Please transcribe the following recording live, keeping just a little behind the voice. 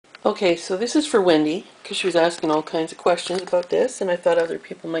Okay, so this is for Wendy, because she was asking all kinds of questions about this, and I thought other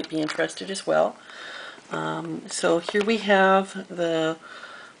people might be interested as well. So here we have the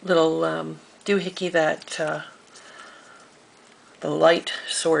little doohickey that the light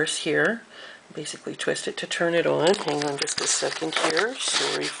source here. Basically twist it to turn it on. Hang on just a second here.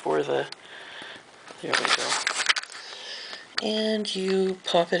 Sorry for the... There we go. And you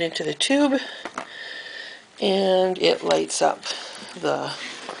pop it into the tube, and it lights up the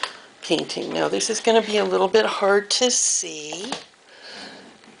painting. Now this is going to be a little bit hard to see.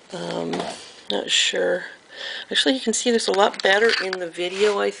 Not sure. Actually, you can see this a lot better in the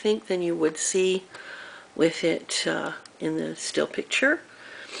video, I think, than you would see with it in the still picture.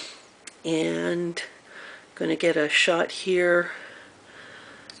 And I'm going to get a shot here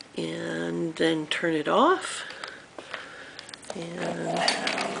and then turn it off. And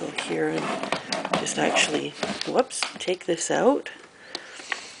I'll go here and just actually, whoops, take this out.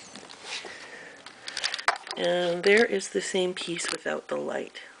 And there is the same piece without the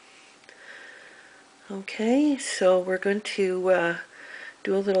light. Okay, so we're going to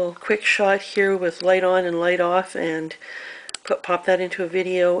do a little quick shot here with light on and light off, and pop that into a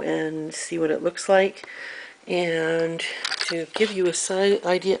video and see what it looks like. And to give you a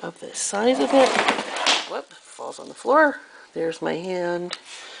idea of the size of it, whoop, falls on the floor. There's my hand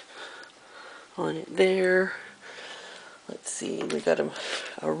on it there. Let's see, we got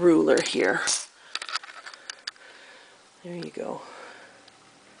a ruler here. There you go.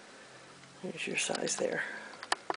 There's your size there.